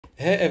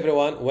Hey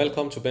everyone,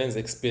 welcome to Ben's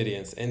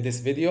Experience. In this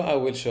video, I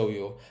will show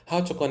you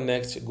how to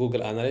connect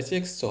Google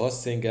Analytics to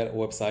Hostinger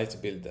Website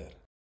Builder.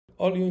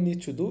 All you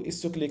need to do is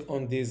to click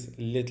on these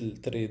little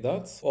three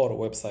dots or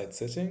website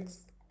settings,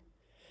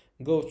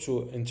 go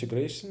to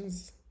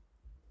integrations,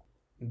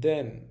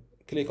 then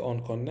click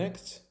on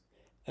connect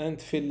and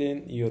fill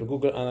in your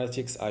Google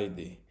Analytics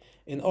ID.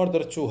 In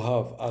order to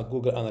have a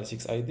Google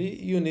Analytics ID,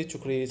 you need to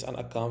create an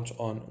account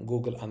on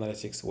Google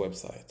Analytics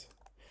website.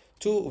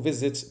 To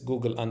visit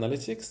Google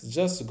Analytics,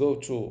 just go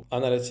to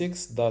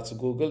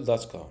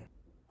analytics.google.com.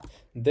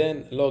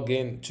 Then log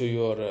in to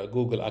your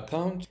Google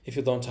account. If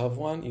you don't have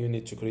one, you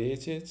need to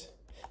create it.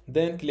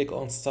 Then click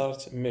on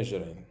Start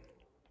Measuring.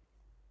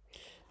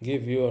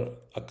 Give your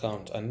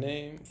account a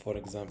name, for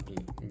example,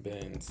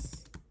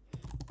 Ben's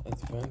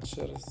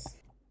Adventures.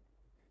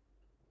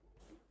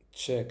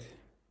 Check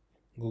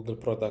Google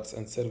Products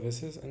and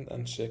Services and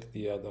uncheck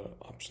the other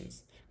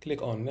options.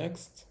 Click on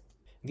Next.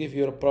 Give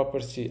your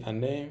property a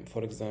name,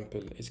 for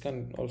example, it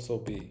can also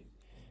be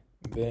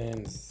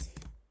Ben's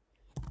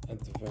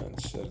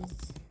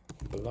Adventures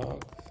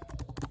blog.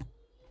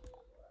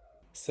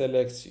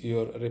 Select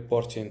your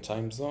reporting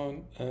time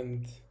zone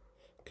and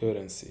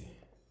currency.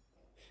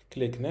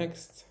 Click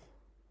Next.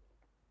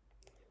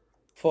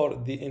 For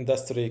the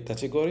industry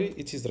category,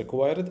 it is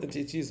required and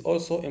it is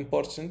also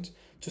important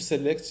to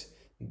select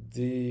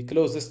the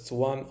closest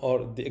one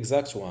or the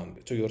exact one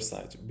to your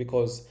site,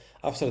 because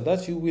after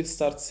that you will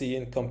start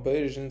seeing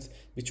comparisons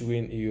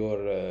between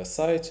your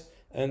site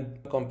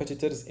and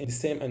competitors in the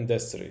same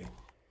industry.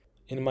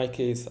 In my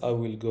case, I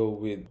will go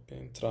with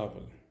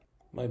travel.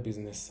 My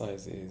business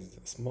size is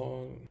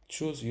small.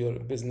 Choose your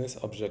business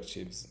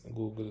objectives.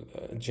 Google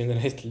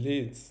generate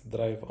leads,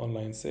 drive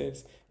online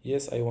sales.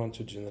 Yes, I want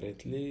to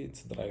generate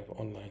leads, drive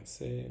online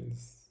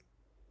sales.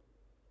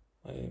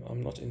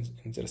 I'm not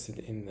interested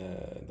in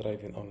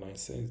driving online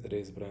sales.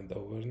 Raise brand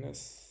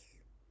awareness.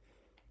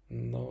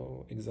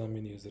 No.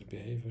 Examine user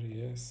behavior.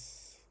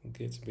 Yes.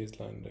 Get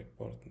baseline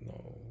report.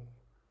 No.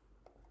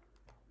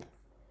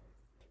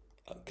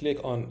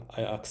 Click on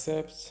I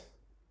accept.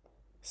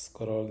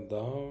 Scroll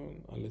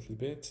down a little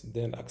bit.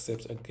 Then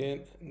accept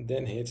again.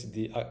 Then hit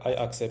the I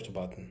accept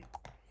button.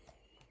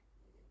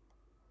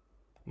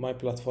 My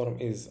platform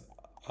is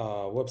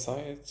a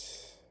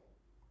website.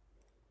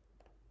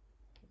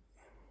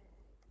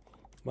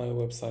 My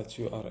website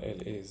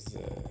URL is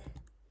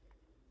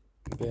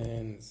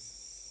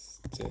Ben's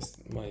test.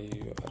 My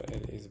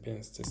URL is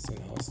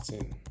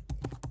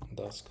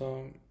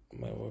benstestinghosting.com.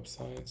 My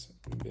website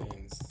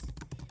Ben's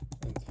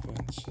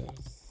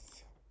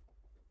Adventures.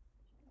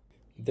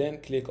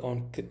 Then click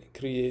on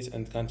create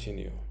and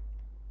continue.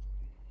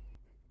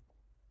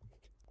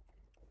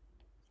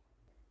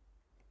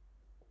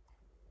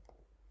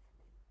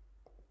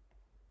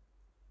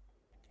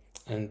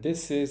 And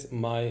this is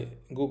my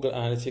Google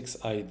Analytics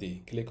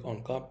ID. Click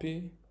on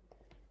copy,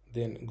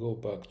 then go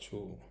back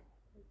to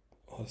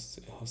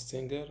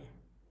Hostinger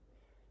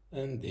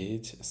and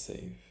hit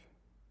save.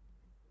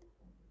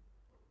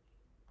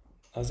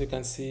 As you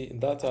can see,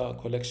 data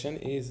collection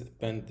is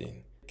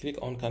pending. Click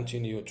on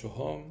continue to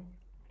home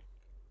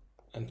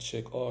and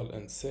check all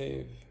and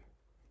save.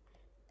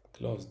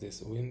 Close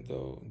this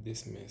window,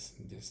 dismiss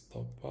this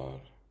top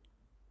bar.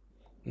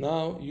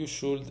 Now you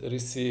should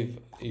receive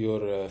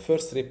your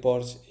first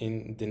report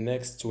in the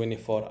next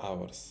 24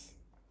 hours.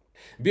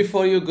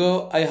 Before you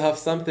go, I have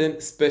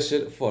something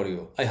special for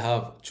you. I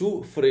have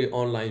 2 free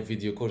online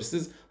video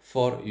courses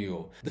for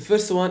you. The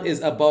first one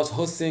is about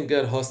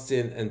Hostinger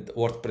hosting and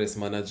WordPress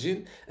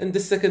managing, and the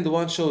second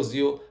one shows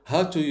you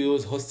how to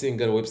use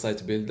Hostinger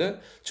website builder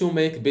to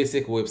make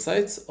basic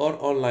websites or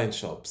online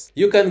shops.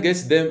 You can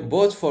get them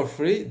both for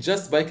free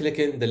just by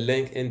clicking the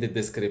link in the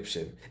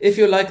description. If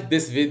you like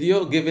this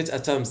video, give it a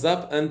thumbs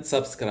up and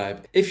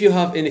subscribe. If you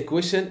have any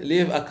question,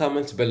 leave a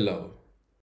comment below.